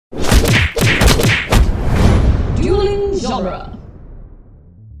genre.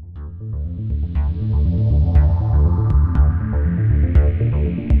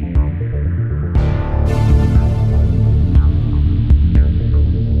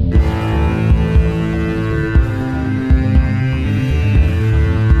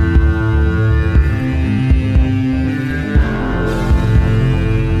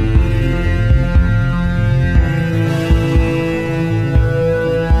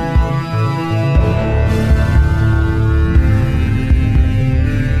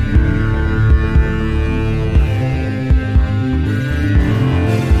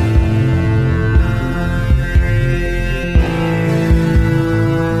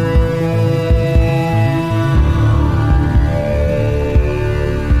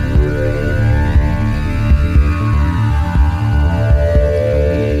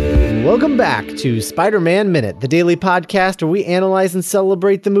 Welcome back to Spider-Man Minute, the daily podcast where we analyze and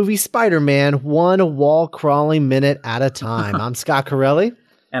celebrate the movie Spider-Man one wall-crawling minute at a time. I'm Scott Corelli.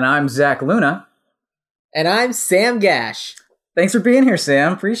 And I'm Zach Luna. And I'm Sam Gash. Thanks for being here,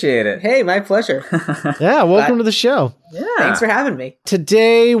 Sam. Appreciate it. Hey, my pleasure. Yeah, welcome to the show. Yeah. Thanks for having me.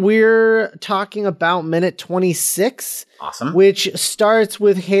 Today we're talking about minute 26. Awesome. Which starts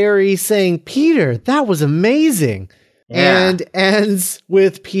with Harry saying, "Peter, that was amazing." Yeah. And ends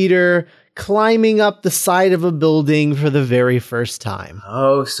with Peter climbing up the side of a building for the very first time.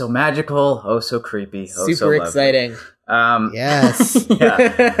 Oh, so magical. Oh, so creepy. Oh, so Super lovely. exciting. Yes.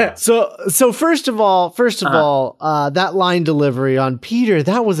 Yeah. So first of all, that line delivery on Peter,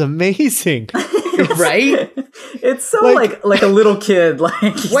 that was amazing. Right? It's so like a little kid.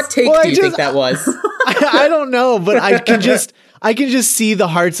 Like What take Well, do you think that was? I don't know, but I can just see the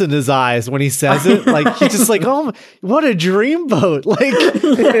hearts in his eyes when he says it. Like he's just like, "Oh, what a dreamboat!" Like,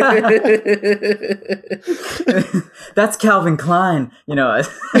 that's Calvin Klein. You know, as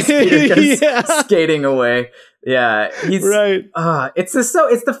Peter goes skating away. Yeah, he's right. It's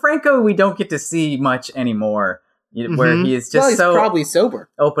the Franco we don't get to see much anymore. Where he is just He's so probably sober.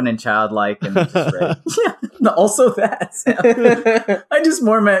 open and childlike and just right. Yeah, also that. I just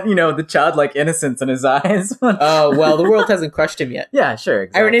more meant, the childlike innocence in his eyes. Oh, well, the world hasn't crushed him yet. Yeah, sure.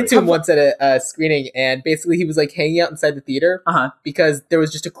 Exactly. I ran into him once at a screening, and basically he was like hanging out inside the theater because there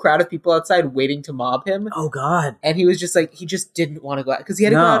was just a crowd of people outside waiting to mob him. Oh, God. And he was just like, he just didn't want to go out because he had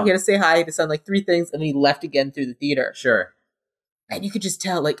to go out, he had to say hi, he had to sound like 3 things, and then he left again through the theater. Sure. And you could just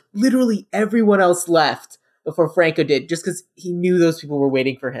tell, like, literally everyone else left before Franco did, just because he knew those people were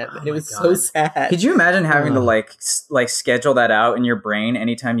waiting for him. And it was so sad. Could you imagine having to like schedule that out in your brain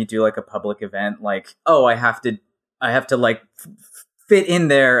anytime you do like a public event? Like, oh, I have to like fit in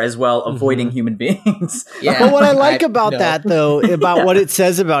there as well, avoiding human beings. Yeah. But what I like about that, though, about what it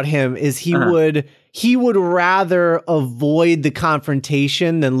says about him is he would rather avoid the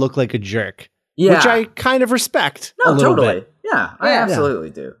confrontation than look like a jerk. Yeah. Which I kind of respect. No, a little totally. bit. Yeah, I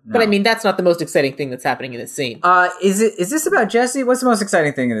absolutely do. No. But I mean, that's not the most exciting thing that's happening in this scene. Is this about Jesse? What's the most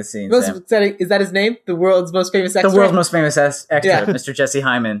exciting thing in this scene? Most Sam? exciting, is that his name? The world's most famous extra? The world's most famous extra, Mr. Jesse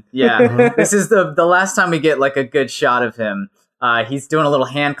Hyman. Yeah. This is the last time we get like a good shot of him. He's doing a little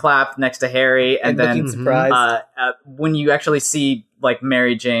hand clap next to Harry, and then looking surprised. When you actually see like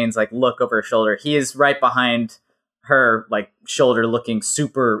Mary Jane's like look over her shoulder, he is right behind her like shoulder, looking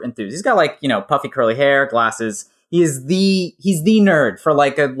super enthused. He's got like puffy curly hair, glasses. He's the nerd for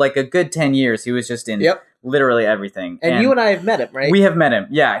like a good 10 years. He was just in literally everything. And you and I have met him, right? We have met him,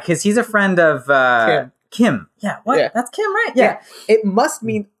 yeah, because he's a friend of Kim. Yeah, what? Yeah. That's Kim, right? Yeah. It must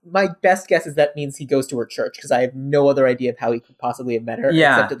mean, my best guess is that means he goes to her church, because I have no other idea of how he could possibly have met her,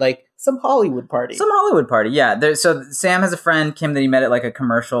 except at like some Hollywood party. Yeah. So Sam has a friend, Kim, that he met at like a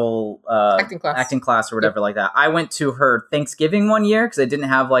commercial acting class or whatever like that. I went to her Thanksgiving one year because I didn't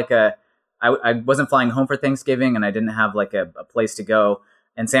have like I wasn't flying home for Thanksgiving, and I didn't have like a place to go.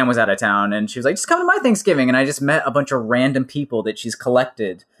 And Sam was out of town, and she was like, "Just come to my Thanksgiving." And I just met a bunch of random people that she's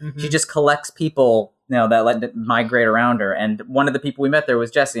collected. She just collects people, that migrate around her. And one of the people we met there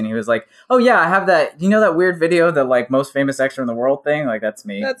was Jesse, and he was like, "Oh yeah, I have that. You know that weird video, the like most famous extra in the world thing? Like that's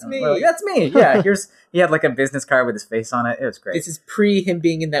me. That's me. Like, that's me. Yeah." He had like a business card with his face on it. It was great. This is pre him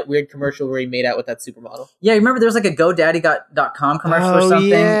being in that weird commercial where he made out with that supermodel. Yeah, you remember there was like a GoDaddy.com commercial or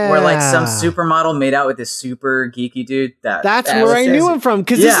something where like some supermodel made out with this super geeky dude. That's where I knew him from,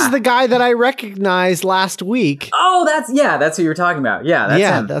 because this is the guy that I recognized last week. Oh, that's who you were talking about. Yeah,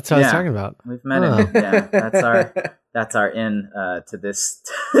 that's him. That's what I was talking about. We've met him. Yeah, that's our in to this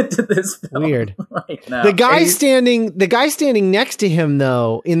film. Weird. Right now. The guy standing next to him,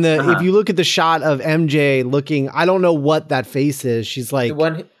 though, if you look at the shot of MJ looking, I don't know what that face is. She's like,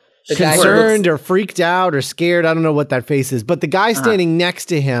 concerned or freaked out or scared. I don't know what that face is, but the guy standing next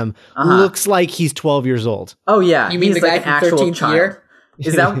to him looks like he's 12 years old. Oh yeah, you mean the guy from 13th Year?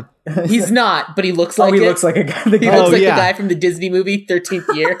 Is that? He's not, but he looks like he looks like a guy. He looks like the guy from the Disney movie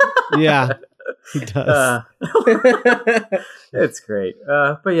 13th Year. Yeah, he does. It's great.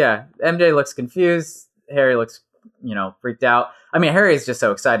 But yeah, MJ looks confused. Harry looks, freaked out. I mean, Harry is just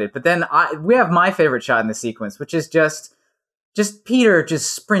so excited. But then we have my favorite shot in the sequence, which is just Peter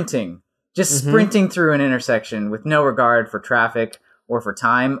just sprinting through an intersection with no regard for traffic or for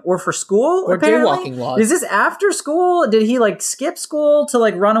time or for school or jaywalking laws. Is this after school? Did he skip school to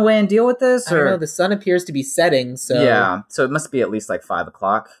run away and deal with this? I don't know. The sun appears to be setting, so yeah. So it must be at least 5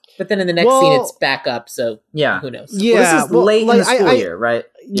 o'clock. But then in the next scene, it's back up. So yeah, who knows? Yeah, this is late in the school year, right?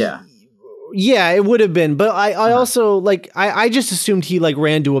 Yeah. Yeah, it would have been, but I also I just assumed he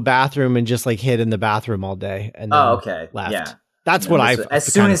ran to a bathroom and just hid in the bathroom all day and then left. Yeah. That's what I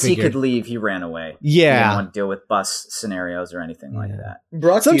as soon as he could leave, he ran away. Yeah, he didn't want to deal with bus scenarios or anything like that.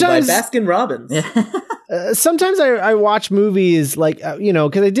 Brought to you by Baskin Robbins. Sometimes I watch movies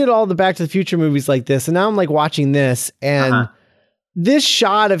because I did all the Back to the Future movies like this, and now I'm watching this, and this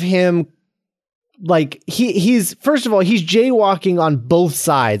shot of him. He's first of all, he's jaywalking on both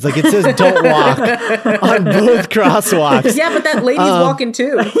sides. It says don't walk on both crosswalks. Yeah, but that lady's walking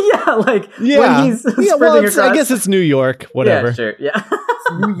too. When he's sprinting across. I guess it's New York, whatever. Yeah, sure. Yeah.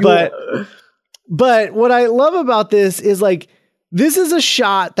 But what I love about this is this is a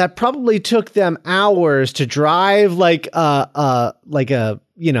shot that probably took them hours to drive all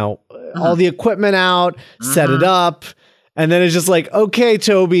the equipment out, set it up, and then it's just okay,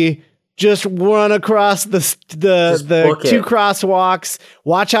 Toby, just run across the two crosswalks.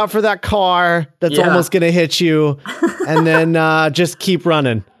 Watch out for that car that's almost going to hit you, and then just keep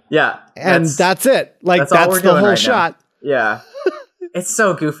running. Yeah, and that's it. That's the whole shot. Now. Yeah, it's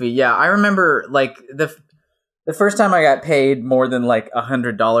so goofy. Yeah, I remember the first time I got paid more than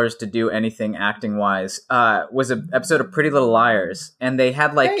 $100 to do anything acting wise was an episode of Pretty Little Liars, and they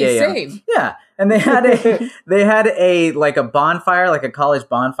had same. And they had a bonfire, a college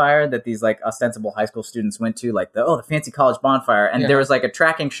bonfire that these ostensible high school students went to, the fancy college bonfire, and there was a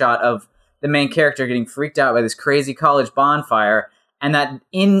tracking shot of the main character getting freaked out by this crazy college bonfire, and that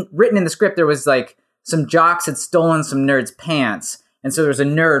written in the script there was some jocks had stolen some nerd's pants, and so there was a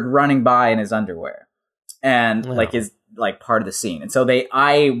nerd running by in his underwear. And is part of the scene. And so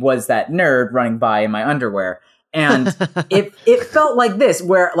I was that nerd running by in my underwear. And it felt like this,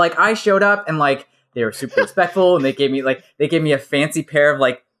 where I showed up and they were super respectful, and they gave me a fancy pair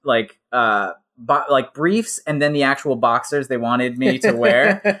of briefs and then the actual boxers they wanted me to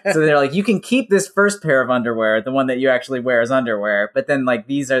wear. So they're you can keep this first pair of underwear, the one that you actually wear as underwear, but then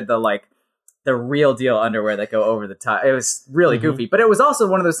these are the real deal underwear that go over the top. It was really goofy, but it was also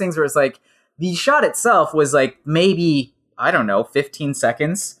one of those things where it's the shot itself was maybe, I don't know, 15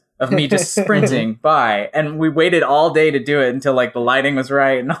 seconds of me just sprinting by. And we waited all day to do it until the lighting was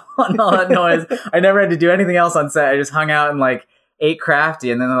right and all that noise. I never had to do anything else on set. I just hung out and ate Crafty.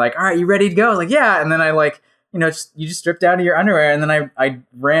 And then they're all right, you ready to go? I was yeah. And then I you just stripped down to your underwear. And then I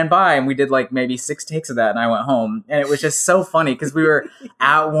ran by and we did maybe 6 takes of that. And I went home. And it was just so funny because we were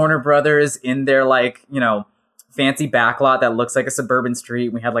at Warner Brothers in their fancy backlot that looks like a suburban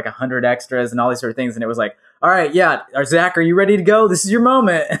street. We had 100 extras and all these sort of things. And it was all right, yeah, Zach, are you ready to go? This is your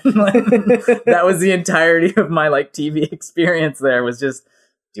moment. That was the entirety of my TV experience there, was just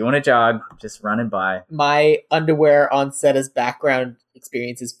doing a jog, just running by. My underwear on set as background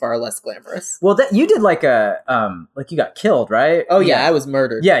experience is far less glamorous. Well, you did you got killed, right? Oh yeah, I was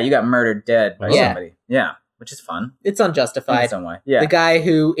murdered. Yeah, you got murdered dead by somebody. Yeah, which is fun. It's unjustified. In some way. Yeah. The guy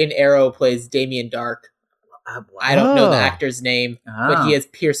who in Arrow plays Damien Dark. I don't know the actor's name, but he has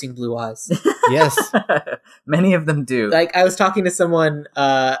piercing blue eyes. Yes. Many of them do. I was talking to someone,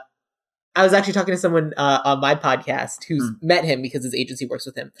 on my podcast who's met him because his agency works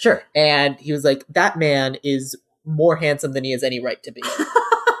with him. Sure. And he was that man is more handsome than he has any right to be.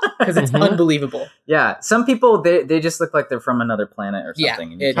 Because it's unbelievable. Yeah. Some people, they just look like they're from another planet or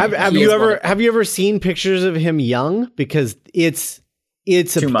something. Yeah. Have you ever seen pictures of him young? Because it's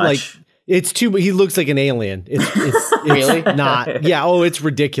too much. It's too. He looks like an alien. It's really not. Yeah. Oh, it's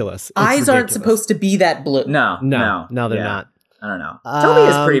ridiculous. Eyes aren't supposed to be that blue. No, they're not. I don't know. Toby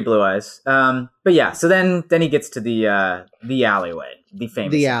has pretty blue eyes. But yeah. So then he gets to the alleyway, the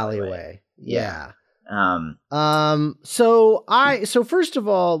famous alleyway. Yeah. So first of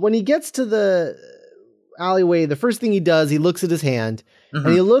all, when he gets to the alleyway, the first thing he does, he looks at his hand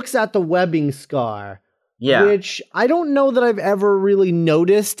and he looks at the webbing scar. Yeah. Which I don't know that I've ever really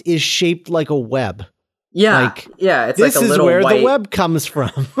noticed is shaped like a web. Yeah, it's this like a little is where white... the web comes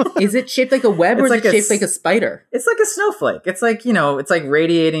from. Is it shaped like a web, or is it shaped like a spider? It's like a snowflake. It's like, it's like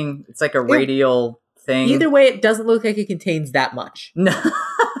radiating. It's like a radial thing. Either way, it doesn't look like it contains that much. No.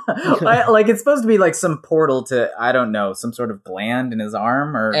 Like it's supposed to be like some portal to, I don't know, some sort of gland in his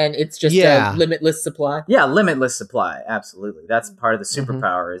arm, and it's just a limitless supply. Yeah, limitless supply. Absolutely, that's part of the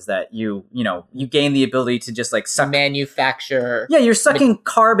superpower is that you gain the ability to just like manufacture. Yeah, you're sucking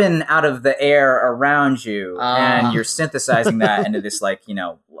carbon out of the air around you, and you're synthesizing that into this like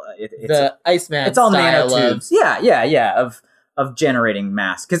it's the Iceman. It's all nanotubes. Yeah. Of generating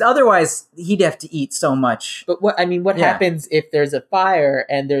mass, because otherwise he'd have to eat so much. But what happens if there's a fire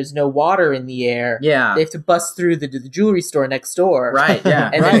and there's no water in the air? Yeah, they have to bust through the jewelry store next door, right? Yeah,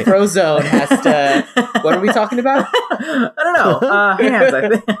 and then Frozone has to. What are we talking about? I don't know. Hands,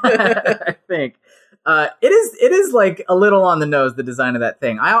 I think. It is like a little on the nose, the design of that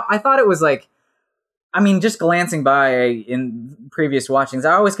thing. I thought it was like, I mean, just glancing by in previous watchings,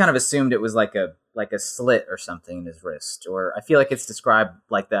 I always kind of assumed it was like a slit or something in his wrist, or I feel like it's described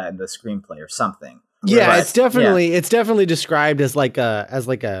like that in the screenplay or something. Yeah, but, it's definitely described as like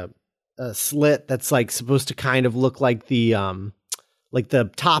a slit that's like supposed to kind of look like the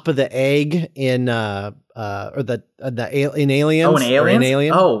top of the egg in in Aliens. Oh, in Aliens? Or in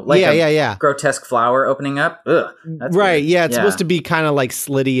Alien. Oh, like yeah. grotesque flower opening up. Ugh, that's right. weird. Yeah, it's supposed to be kind of like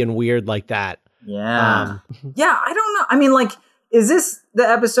slitty and weird like that. Yeah. Yeah, I don't know. I mean, like, is this the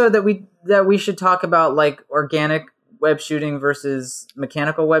episode that we should talk about, like, organic web shooting versus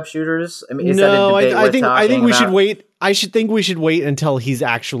mechanical web shooters? I mean, is that a debate I think we should wait. I think we should wait until he's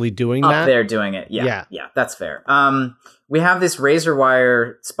actually doing that. Up there doing it. Yeah, that's fair. We have this razor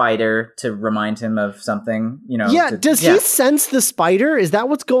wire spider to remind him of something, Yeah, does he sense the spider? Is that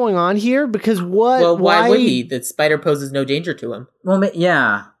what's going on here? Because why would he? The spider poses no danger to him. Well,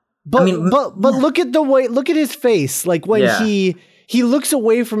 yeah. But look at look at his face. Like when he looks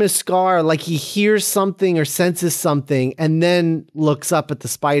away from his scar, like he hears something or senses something, and then looks up at the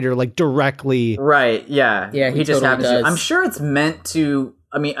spider like directly. Right. Yeah. Yeah. He just happens to. I'm sure it's meant to.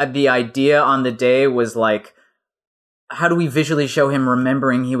 I mean, the idea on the day was like, how do we visually show him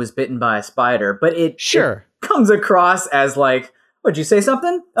remembering he was bitten by a spider? But it comes across as like, would you say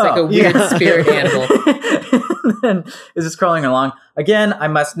something? It's like a weird spirit animal. And is just crawling along. Again, I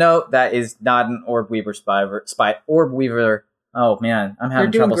must note that is not an Orb Weaver Orb Weaver. Oh man, I'm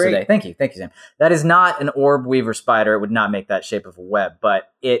having trouble today. Thank you, Sam. That is not an Orb Weaver spider. It would not make that shape of a web,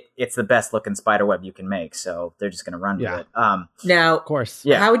 but it's the best looking spider web you can make. So they're just going to run with it. Now, of course,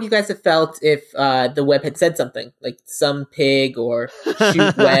 how would you guys have felt if the web had said something like some pig or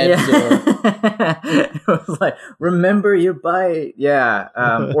shoot webs or it was like remember your bite,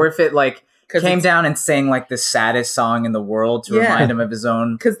 or if it like came down and sang like the saddest song in the world to remind him of his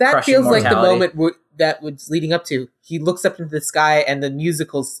own. Because that feels like the moment that was leading up to. He looks up into the sky and the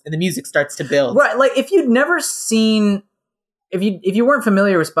music starts to build. Right, like if you'd never seen, if you weren't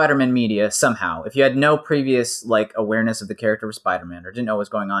familiar with Spider-Man media somehow, if you had no previous like awareness of the character of Spider-Man or didn't know what was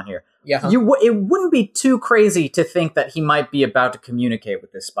going on here, it wouldn't be too crazy to think that he might be about to communicate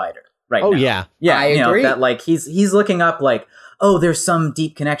with this spider. Right. Oh now. Yeah. I agree. That like he's looking up like, oh, there's some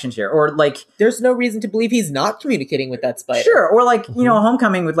deep connections here, or like there's no reason to believe he's not communicating with that spider. Sure, or like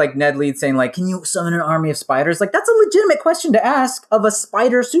Homecoming with like Ned Leeds saying like, can you summon an army of spiders? Like that's a legitimate question to ask of a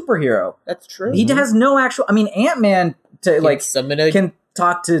spider superhero. That's true. He has no actual. I mean, Ant-Man can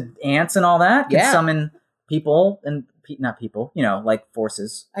talk to ants and all that. Can summon people and. Not people, like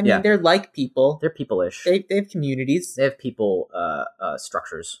forces. I mean, they're like people. They're people-ish. They have communities. They have people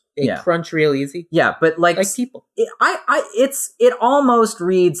structures. They crunch real easy. Yeah, but like people. It almost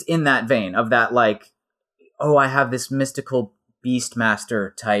reads in that vein of that like, oh, I have this mystical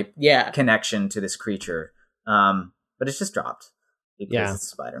Beastmaster type connection to this creature. But it's just dropped because it's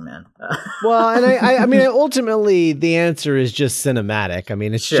Spider-Man. Well, and I mean, ultimately the answer is just cinematic. I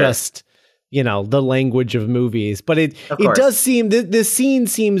mean, it's just. The language of movies, but it does seem this scene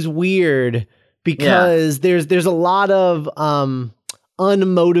seems weird because there's a lot of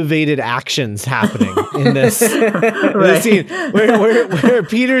unmotivated actions happening in this, this scene where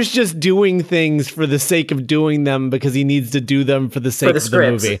Peter's just doing things for the sake of doing them because he needs to do them for the sake of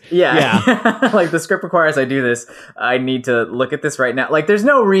the movie. Yeah. Like the script requires I do this. I need to look at this right now. Like there's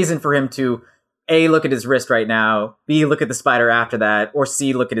no reason for him to A, look at his wrist right now, B, look at the spider after that, or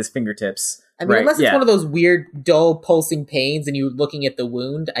C, look at his fingertips. I mean, unless it's one of those weird, dull, pulsing pains and you're looking at the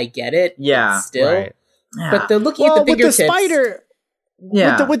wound, I get it. Yeah. Still. Right. But they're looking at the fingertips. With the spider,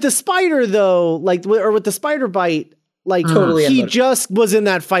 with the spider, though, like, or with the spider bite, like, he just was in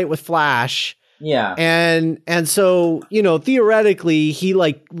that fight with Flash. Yeah. And so, theoretically, he,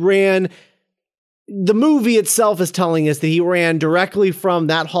 like, ran... the movie itself is telling us that he ran directly from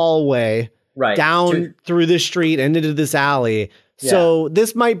that hallway down through this street and into this alley. Yeah. So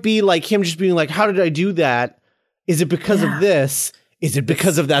this might be like him just being like, how did I do that? Is it because of this? Is it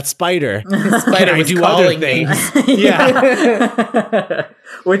because of that spider? The spider was do other things. Yeah.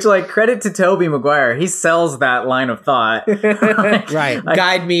 Which, like, credit to Tobey Maguire. He sells that line of thought. Right.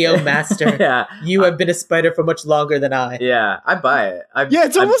 Guide me, O master. Yeah. You have been a spider for much longer than I. Yeah, I buy it.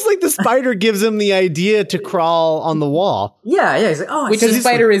 It's almost like the spider gives him the idea to crawl on the wall. Yeah. He's like, oh, which the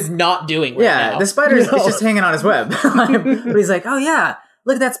spider is not doing right now. The spider is just hanging on his web. But he's like, oh, yeah.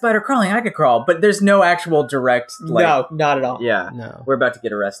 Look at that spider crawling. I could crawl. But there's no actual direct... Like, no, not at all. Yeah. No. We're about to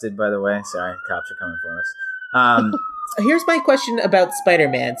get arrested, by the way. Sorry, cops are coming for us. Here's my question about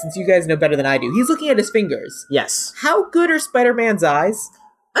Spider-Man, since you guys know better than I do. He's looking at his fingers. Yes. How good are Spider-Man's eyes?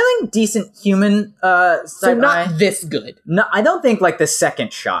 I think decent human so not this good. No, I don't think like the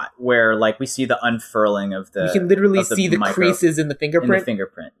second shot where like we see the unfurling of the... You can literally see the creases in the fingerprint? In the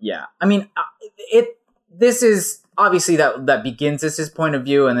fingerprint, yeah. I mean, this is... Obviously, that begins as his point of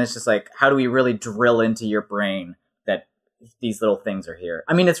view, and it's just like, how do we really drill into your brain that these little things are here?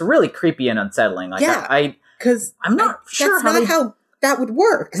 I mean, it's really creepy and unsettling. Like, because I'm not sure that's not how that would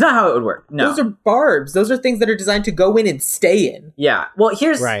work. It's not how it would work. No, those are barbs. Those are things that are designed to go in and stay in. Yeah. Well,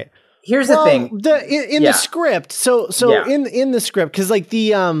 here's the thing. In the script. So in the script, because like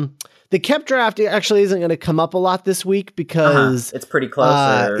the Kep draft actually isn't going to come up a lot this week because it's pretty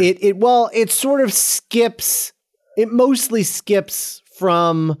close. It sort of skips. It mostly skips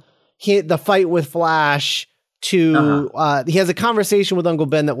from the fight with Flash to he has a conversation with Uncle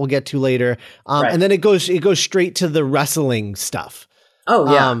Ben that we'll get to later, and then it goes straight to the wrestling stuff.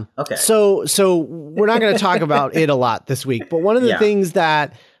 Oh yeah, okay. So we're not going to talk about it a lot this week, but one of the things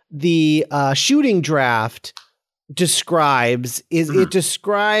that the shooting draft describes is it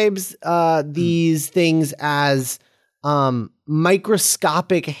describes these things as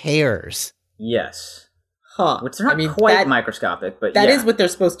microscopic hairs. Yes. Which are not quite microscopic, but that is what they're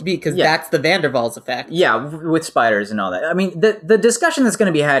supposed to be, because that's the Van der Waals effect. Yeah, with spiders and all that. I mean, the discussion that's going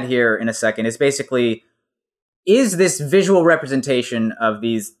to be had here in a second is basically, is this visual representation of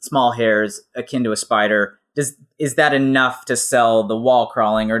these small hairs akin to a spider, is that enough to sell the wall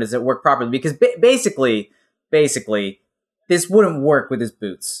crawling, or does it work properly? Because basically, this wouldn't work with his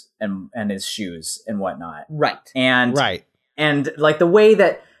boots and his shoes and whatnot. Right. And like the way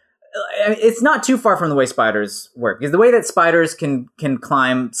that... It's not too far from the way spiders work, because the way that spiders can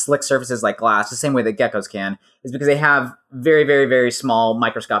climb slick surfaces like glass, the same way that geckos can, is because they have very, very, very small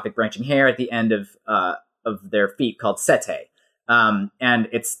microscopic branching hair at the end of their feet called setae. And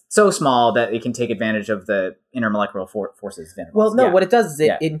it's so small that it can take advantage of the intermolecular forces. Well, no, what it does is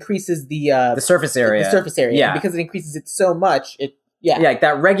it increases the surface area. The surface area. Yeah. And because it increases it so much, like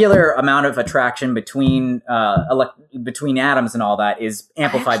that regular amount of attraction between atoms and all that is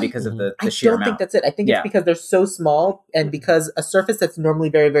amplified because of the sheer amount. I don't think that's it. I think it's because they're so small, and because a surface that's normally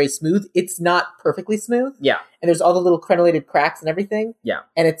very, very smooth, it's not perfectly smooth. Yeah. And there's all the little crenellated cracks and everything. Yeah.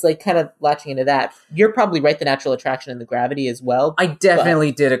 And it's like kind of latching into that. You're probably right, the natural attraction and the gravity as well. I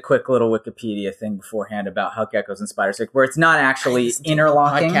definitely did a quick little Wikipedia thing beforehand about how geckos and spiders work, where it's not actually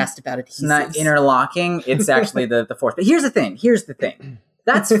interlocking. Podcast about adhesives. It's not interlocking. It's actually the fourth. But here's the thing.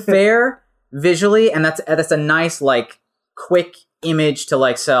 That's fair visually, and that's a nice like quick image to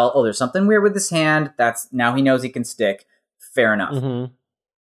like sell. Oh, there's something weird with his hand. Now he knows he can stick. Fair enough. Mm-hmm.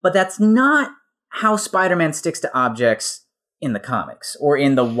 But that's not how Spider-Man sticks to objects in the comics or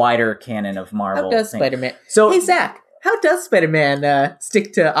in the wider canon of Marvel. How does Spider-Man? Hey, Zach, how does Spider-Man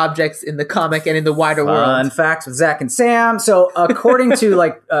stick to objects in the comic and in the wider world? Fun facts with Zach and Sam. So according to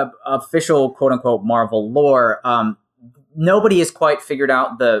like official quote-unquote Marvel lore, nobody has quite figured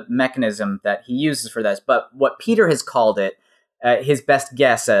out the mechanism that he uses for this. But what Peter has called it, his best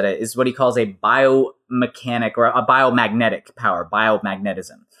guess at it, is what he calls a biomechanic or a biomagnetic power,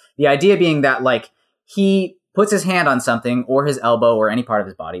 biomagnetism. The idea being that, like, he puts his hand on something or his elbow or any part of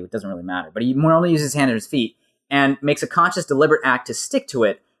his body, it doesn't really matter, but he normally uses his hand or his feet and makes a conscious, deliberate act to stick to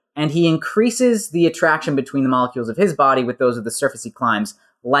it, and he increases the attraction between the molecules of his body with those of the surface he climbs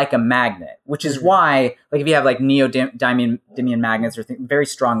like a magnet, which is why, like, if you have, like, neodymium magnets or very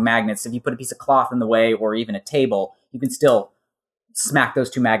strong magnets, if you put a piece of cloth in the way or even a table, you can still smack those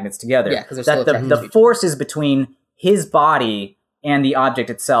two magnets together. Yeah, because the force is between his body and the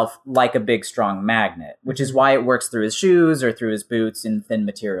object itself like a big, strong magnet, which is why it works through his shoes or through his boots in thin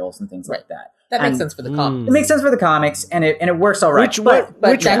materials and things like that. That makes sense for the comics. It makes sense for the comics, and it works all right.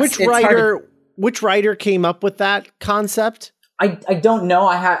 Which writer came up with that concept? I don't know.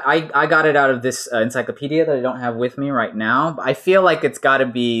 I got it out of this encyclopedia that I don't have with me right now. I feel like it's got to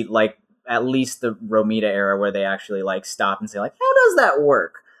be like at least the Romita era where they actually like stop and say like, how does that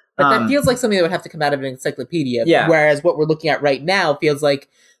work? But that feels like something that would have to come out of an encyclopedia. Yeah. Whereas what we're looking at right now feels like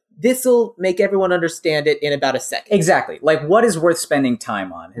this'll make everyone understand it in about a second. Exactly. Like, what is worth spending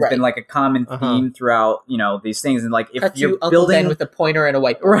time on has been like a common theme throughout, these things. And like, if Cut you're to Uncle building Ben with a pointer and a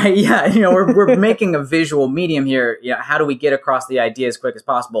whiteboard. Right. Yeah. We're making a visual medium here. How do we get across the idea as quick as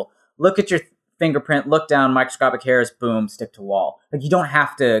possible? Look at your fingerprint, look down, microscopic hairs, boom, stick to wall. Like, you don't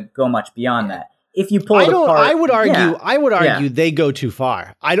have to go much beyond that. If you pull it apart, I would argue they go too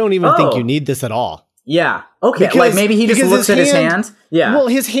far. I don't even think you need this at all. Yeah. Okay. Like maybe he just looks at his hand. Yeah. Well,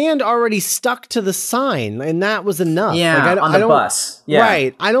 his hand already stuck to the sign, and that was enough. Yeah. Like, on the bus. Yeah.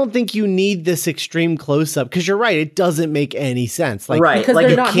 Right. I don't think you need this extreme close up because you're right. It doesn't make any sense. Like, right. Because like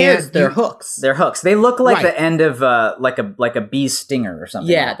they're not hairs. They're hooks. They're hooks. They look like the end of like a bee's stinger or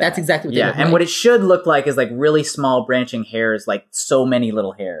something. Yeah. Like That's exactly what they look and like. what it should look like is like really small branching hairs, like so many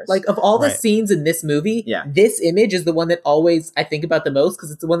little hairs. Like of all the scenes in this movie, this image is the one that always I think about the most because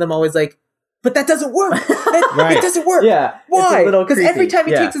it's the one that I'm always like, but that doesn't work. It doesn't work. Yeah. Why? Because every time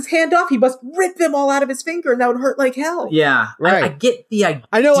he takes his hand off, he must rip them all out of his finger, and that would hurt like hell. Yeah. Right. I get the idea.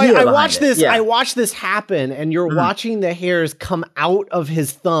 I know. I watched this. Yeah. I watched this happen, and you're watching the hairs come out of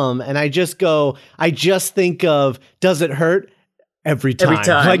his thumb, and I just think of, does it hurt? Every time.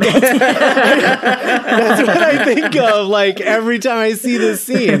 Like, that's what I think of. Like every time I see this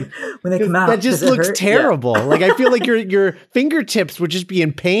scene, when they come out, that just looks terrible. Yeah. Like I feel like your fingertips would just be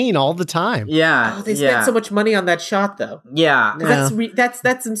in pain all the time. Yeah. Oh, they spent so much money on that shot, though. Yeah.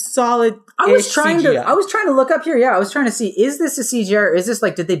 That's some solid. I was trying to look up here. Yeah, I was trying to see, is this a CGI or is this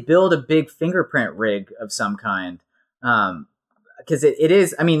like, did they build a big fingerprint rig of some kind? Because it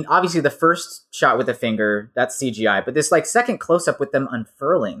is, I mean, obviously the first shot with the finger, that's CGI, but this like second close-up with them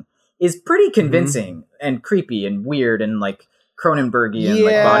unfurling is pretty convincing and creepy and weird and like Cronenbergian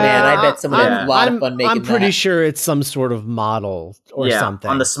like body. Man, I bet someone had a lot of fun making that. I'm pretty sure it's some sort of model or something.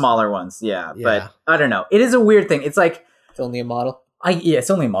 On the smaller ones, but I don't know. It is a weird thing. It's like... It's only a model?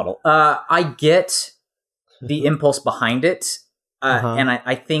 It's only a model. I get the impulse behind it, and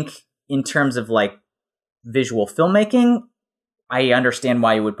I think in terms of like visual filmmaking, I understand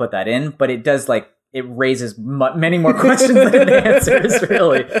why you would put that in, but it does like it raises many more questions than it answers.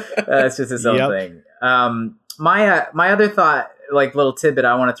 Really, it's just its own thing. My other thought, like little tidbit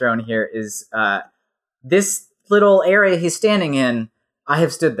I want to throw in here is this little area he's standing in. I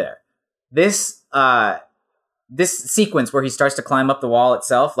have stood there. This sequence where he starts to climb up the wall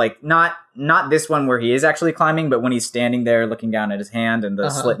itself, like not this one where he is actually climbing, but when he's standing there looking down at his hand and the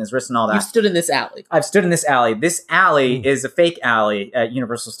slit in his wrist and all that. You've stood in this alley. I've stood in this alley. This alley is a fake alley at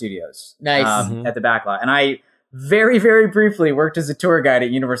Universal Studios. Nice. At the back lot. And I very, very briefly worked as a tour guide at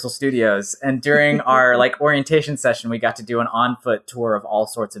Universal Studios. And during our like orientation session, we got to do an on-foot tour of all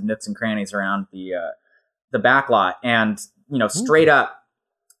sorts of nooks and crannies around the back lot. And, straight up,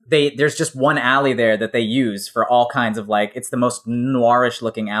 there's just one alley there that they use for all kinds of like, it's the most noirish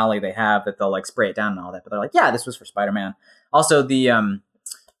looking alley they have that they'll like spray it down and all that. But they're like, yeah, this was for Spider-Man. Also the, in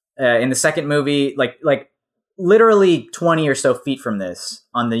the second movie, like literally 20 or so feet from this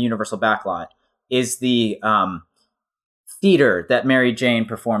on the Universal backlot is the, theater that Mary Jane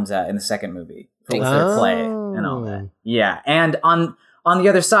performs at in the second movie for their play and all that. Yeah. And on the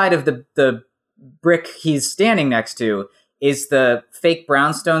other side of the brick he's standing next to is the fake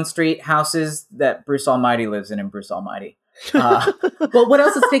Brownstone Street houses that Bruce Almighty lives in Bruce Almighty. Well, what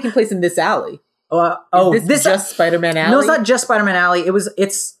else is taking place in this alley? Is this just Spider-Man Alley? No, it's not just Spider-Man Alley.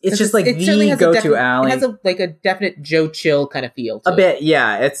 It's just like the go-to alley. It has a definite Joe Chill kind of feel to it. A bit,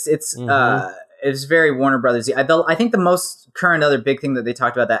 yeah. It's very Warner Brothers. I think the most current other big thing that they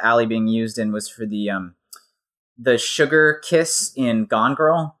talked about that alley being used in was for the sugar kiss in Gone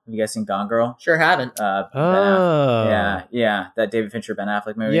Girl. Have you guys seen Gone Girl? Sure haven't. Yeah, that David Fincher, Ben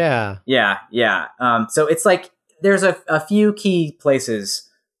Affleck movie. Yeah. So it's like there's a few key places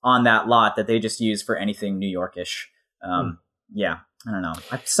on that lot that they just use for anything New Yorkish. Yeah, I don't know.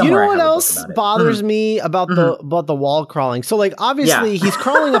 What else bothers me about the wall crawling? So like obviously he's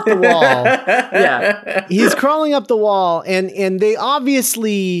crawling up the wall. Yeah, he's crawling up the wall, and they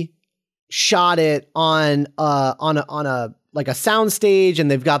obviously shot it on a like a sound stage,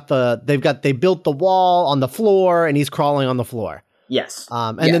 and they built the wall on the floor, and he's crawling on the floor. Yes.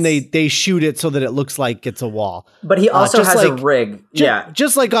 Then they shoot it so that it looks like it's a wall. But he also has a rig.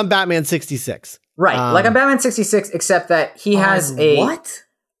 Just like on Batman 66. Right. Like on Batman 66, except that he has what?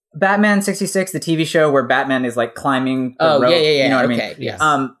 Batman 66, the TV show where Batman is like climbing the rope. Yeah. You know what I mean? Yes.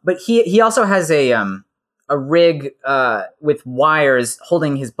 But he also has a rig with wires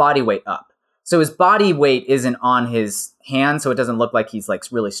holding his body weight up. So his body weight isn't on his hand, so it doesn't look like he's like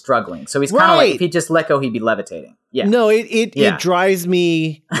really struggling. So he's kind of like, if he just let go, he'd be levitating. Yeah. No, it drives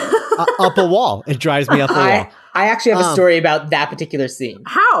me up a wall. It drives me up a wall. I actually have a story about that particular scene.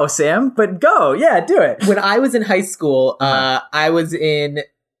 How, Sam? But go. Yeah, do it. When I was in high school, I was in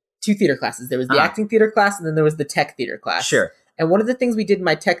 2 theater classes. There was the acting theater class, and then there was the tech theater class. Sure. And one of the things we did in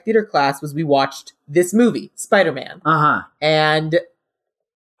my tech theater class was we watched this movie, Spider-Man. And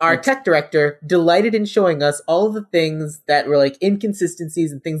our tech director delighted in showing us all of the things that were like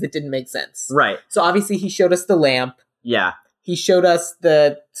inconsistencies and things that didn't make sense. Right. So obviously he showed us the lamp. Yeah. He showed us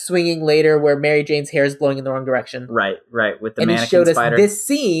the swinging later where Mary Jane's hair is blowing in the wrong direction. Right. With the and mannequin spider. And he showed spider. us this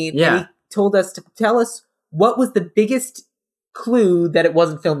scene, and he told us to tell us what was the biggest clue that it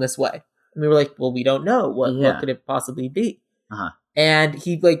wasn't filmed this way. And we were like, well, we don't know. What could it possibly be? And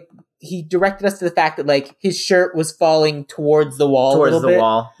he directed us to the fact that like his shirt was falling towards the wall towards a little bit.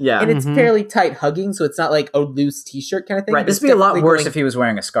 Wall. Yeah. And it's fairly tight hugging, so it's not like a loose t-shirt kind of thing. Right. This would be a lot worse if he was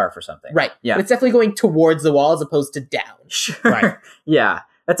wearing a scarf or something. Right. Yeah. But it's definitely going towards the wall as opposed to down. Sure. Right. Yeah.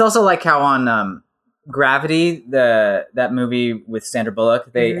 That's also like how on Gravity, that movie with Sandra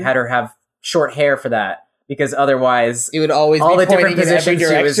Bullock, they had her have short hair for that because otherwise it would always all be the different positions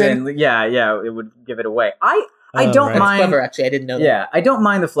she was in. Yeah, it would give it away. I don't mind. That's clever, actually. I didn't know that. Yeah, I don't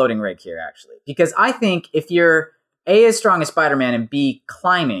mind the floating rig here, actually, because I think if you're A, as strong as Spider-Man, and B,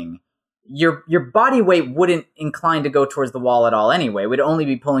 climbing, your body weight wouldn't incline to go towards the wall at all anyway. It would only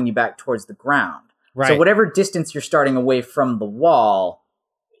be pulling you back towards the ground. Right. So whatever distance you're starting away from the wall,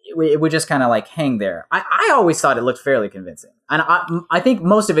 it would just kind of like hang there. I always thought it looked fairly convincing. And I think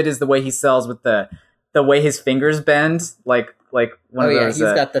most of it is the way he sells with the way his fingers bend, like one of those.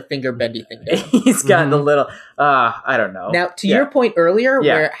 He's got the finger bendy thing down. He's got the little I don't know. Now to your point earlier,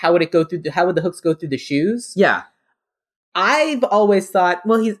 where how would the hooks go through the shoes? Yeah. I've always thought,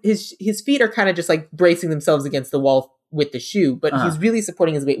 well, his feet are kind of just like bracing themselves against the wall with the shoe, but he's really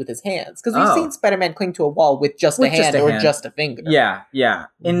supporting his weight with his hands. Because we've seen Spider-Man cling to a wall with just a hand or just a finger. Yeah, yeah.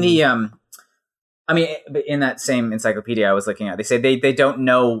 In the in that same encyclopedia I was looking at, they say they don't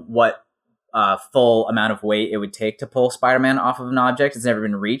know what full amount of weight it would take to pull Spider-Man off of an object. It's never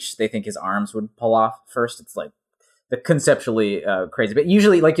been reached. They think his arms would pull off first. It's like the conceptually crazy. But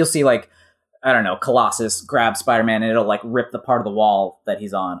usually, like, you'll see, like, I don't know, Colossus grab Spider-Man and it'll like rip the part of the wall that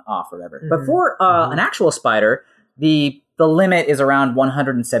he's on off or whatever. But for an actual spider, the limit is around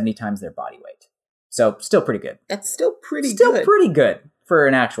 170 times their body weight. So still pretty good. That's still pretty good. Still pretty good for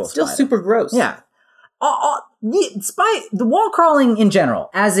an actual spider. Still super gross. Yeah. The wall crawling in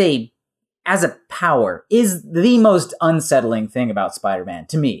general as a power is the most unsettling thing about Spider-Man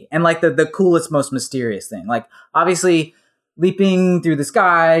to me. And like the coolest, most mysterious thing. Like, obviously, leaping through the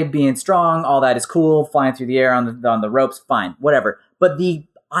sky, being strong, all that is cool. Flying through the air on the ropes, fine, whatever. But the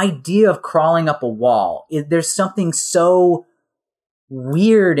idea of crawling up a wall, there's something so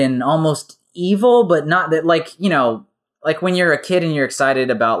weird and almost evil, but not that, like, you know, like when you're a kid and you're excited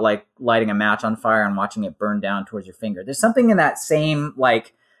about like lighting a match on fire and watching it burn down towards your finger. There's something in that same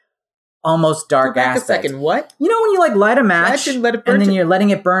like almost dark aspect. A second, what? You know when you like light a match and then you're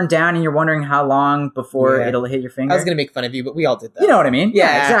letting it burn down and you're wondering how long before it'll hit your finger? I was going to make fun of you, but we all did that. You know what I mean?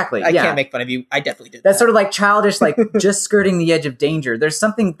 Yeah, exactly. I can't make fun of you. I definitely did that. That's sort of like childish, like just skirting the edge of danger. There's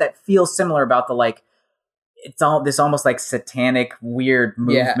something that feels similar about the like, it's all this almost like satanic weird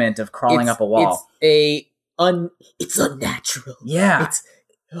movement of crawling up a wall. It's unnatural. Yeah.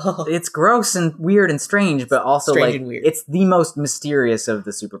 It's gross and weird and strange, but also strange like it's the most mysterious of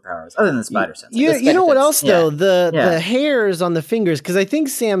the superpowers, other than the spider sense. You know what else though? The hairs on the fingers, because I think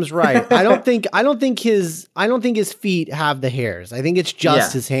Sam's right. I don't think his feet have the hairs. I think it's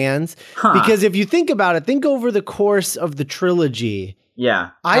just his hands. Because if you think about it, think over the course of the trilogy.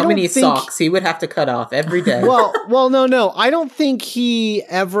 Yeah. How many socks he would have to cut off every day? Well, no. I don't think he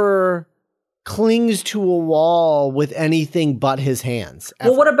ever clings to a wall with anything but his hands. Ever.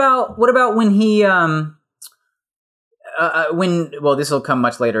 Well, what about when he this will come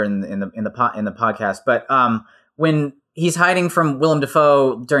much later in the podcast, but when he's hiding from Willem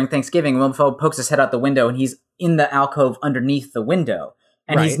Dafoe during Thanksgiving, Willem Dafoe pokes his head out the window and he's in the alcove underneath the window.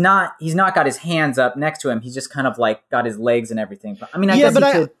 And he's not got his hands up next to him. He's just kind of like got his legs and everything. I mean, I guess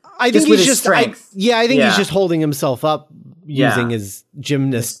I think he's just strength. I think he's just holding himself up using his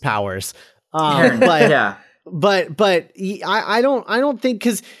gymnast powers. I don't think,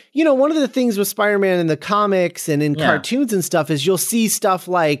 because, you know, one of the things with Spider-Man in the comics and in cartoons and stuff is you'll see stuff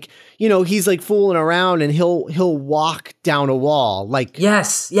like, you know, he's like fooling around and he'll walk down a wall, like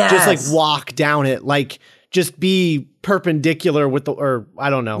yes, just like walk down it, like just be perpendicular with the, or I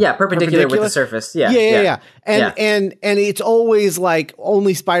don't know. Yeah, perpendicular with the surface. Yeah. And it's always like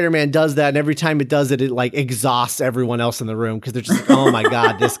only Spider-Man does that, and every time it does it, it like exhausts everyone else in the room because they're just like, oh my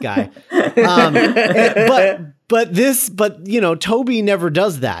God, this guy. But you know, Tobey never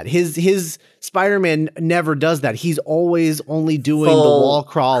does that. His Spider-Man never does that. He's always only doing the wall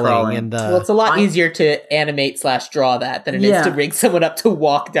crawling and the. Well, it's a lot easier to animate / draw that than it is to rig someone up to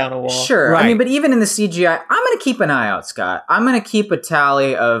walk down a wall. Sure. Right. I mean, but even in the CGI, I'm going to keep an eye out, Scott. I'm going to keep a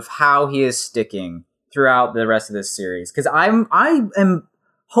tally of how he is sticking throughout the rest of this series, because I am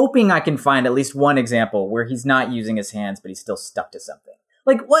hoping I can find at least one example where he's not using his hands, but he's still stuck to something.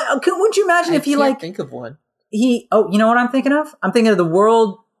 Like, what? Wouldn't you imagine if he think of one. You know what I'm thinking of? I'm thinking of the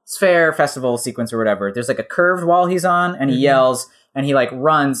World's Fair Festival sequence or whatever. There's like a curved wall he's on, and he yells, and he like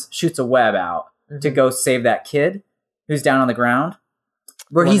runs, shoots a web out to go save that kid who's down on the ground.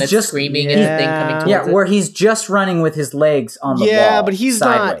 Where he's just screaming and the thing coming towards it. Where he's just running with his legs on the wall. Yeah, but he's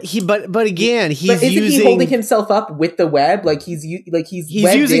sideways. not. But again, he's but isn't he holding himself up with the web? Like he's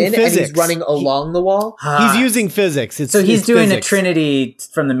webbed using in physics. And he's running along the wall. He's using physics. So he's doing physics. a Trinity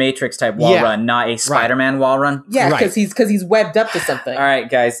from the Matrix type wall run, not a Spider-Man wall run. Yeah, because he's webbed up to something. All right,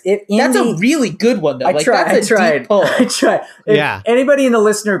 guys, that's a really good one though. I tried. Deep pull. I tried. If anybody in the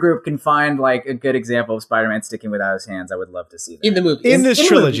listener group can find like a good example of Spider-Man sticking without his hands, I would love to see that in the movie. In this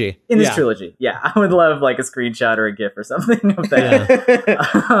trilogy. This trilogy. Yeah, I would love like a screenshot or a GIF or something of that.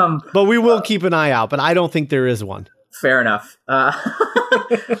 Yeah. But we will keep an eye out, but I don't think there is one. Fair enough.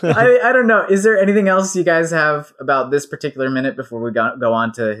 I don't know. Is there anything else you guys have about this particular minute before we go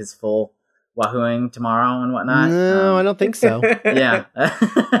on to his full wahooing tomorrow and whatnot? No, I don't think so. Yeah.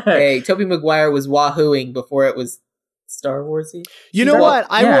 Hey, Tobey Maguire was wahooing before it was Star Warsy. You know what?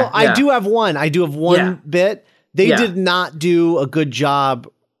 I do have one bit. They did not do a good job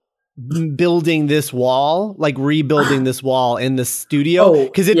building this wall, like rebuilding this wall in the studio,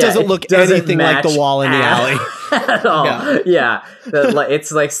 because it doesn't look anything like the wall in the alley at all. No. Yeah,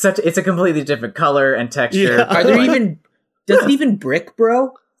 it's like it's a completely different color and texture. Yeah. Are there does it even brick,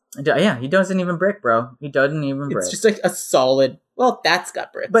 bro? Yeah, he doesn't even brick, bro. He doesn't even brick. It's just like a solid. Well, that's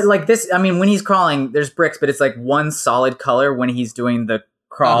got bricks. But like this, I mean, when he's crawling, there's bricks, but it's like one solid color when he's doing the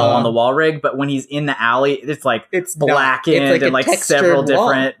crawl on the wall rig, but when he's in the alley, it's blackened and like several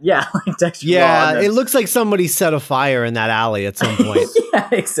different like textured wall. It looks like somebody set a fire in that alley at some point. Yeah,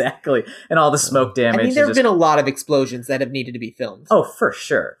 exactly. And all the smoke damage. I mean, there have been a lot of explosions that have needed to be filmed. Oh, for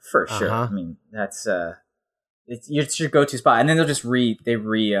sure. I mean, that's it's your go-to spot. And then they'll just what do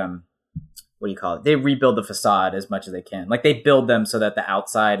you call it? They rebuild the facade as much as they can. Like they build them so that the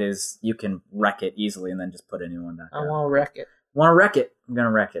outside you can wreck it easily and then just put a new one back. I want to wreck it. I'm gonna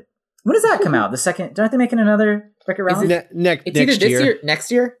wreck it. When does that come out? The second? Don't they make another Wreck-It Ralph? It's either this year,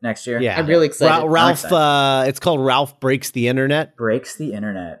 next year. Next year. Yeah, I'm really excited. Ralph. It's called Ralph Breaks the Internet. Breaks the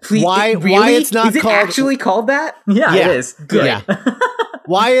Internet. Please, why it's not called? Actually called that? Yeah, it is. Good. Yeah.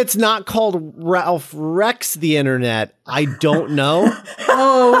 Why it's not called Ralph Wrecks the Internet, I don't know.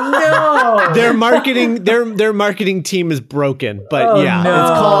 Oh no! Their marketing team is broken, but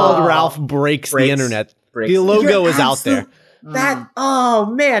it's called Ralph Breaks the Internet. The logo is out there.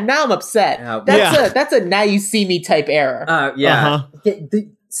 Oh man, now I'm upset. That's a Now You See Me type error.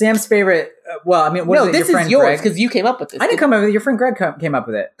 Sam's favorite. Well, I mean, this is yours because you came up with this. I didn't come up with it. Your friend Greg came up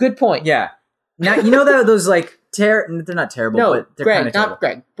with it. Good point. Yeah. Now you know that those like they're not terrible. No, but they're Greg, not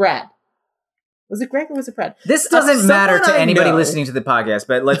Greg. Brad. Was it Greg or was it Brad? This doesn't matter to anybody listening to the podcast.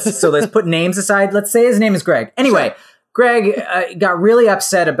 But let's put names aside. Let's say his name is Greg. Anyway. Sure. Greg got really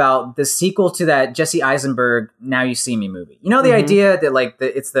upset about the sequel to that Jesse Eisenberg Now You See Me movie. You know the idea that like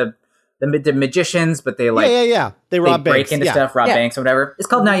it's the magicians, but they like they rob break banks. into stuff, rob banks or whatever. It's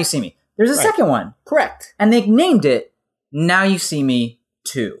called Now You See Me. There's a second one, correct? And they named it Now You See Me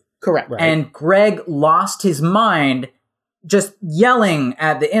 2, correct? Right. And Greg lost his mind, just yelling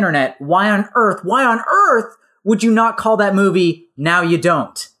at the internet, "Why on earth would you not call that movie Now You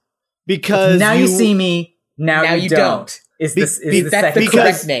Don't? Because Now You See Me." Now you don't. That's the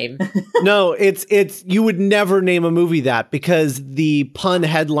correct name. No, it's you would never name a movie that because the pun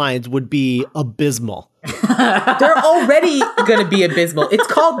headlines would be abysmal. They're already going to be abysmal. It's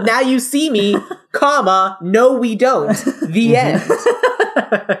called Now You See Me, no we don't. The end.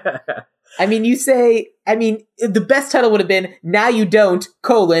 I mean, the best title would have been Now You Don't,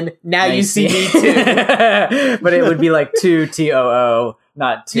 Now You See Me Too. But it would be like 2 TOO,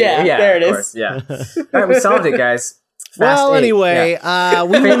 not 2. Yeah, there it is. Yeah. All right, we solved it, guys. Well, anyway,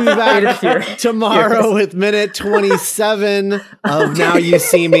 we will be back tomorrow with minute 27 of Now You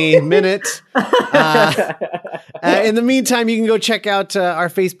See Me Minute. In the meantime, you can go check out our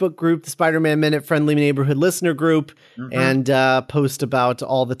Facebook group, the Spider-Man Minute Friendly Neighborhood Listener Group, and post about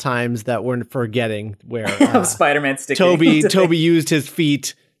all the times that we're forgetting where Spider-Man sticking. Toby used his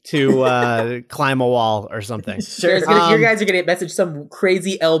feet to climb a wall or something. Sure. You guys are gonna message some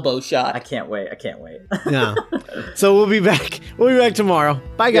crazy elbow shot. I can't wait. Yeah. So we'll be back tomorrow.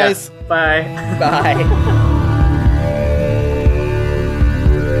 Bye, guys. Bye. Bye.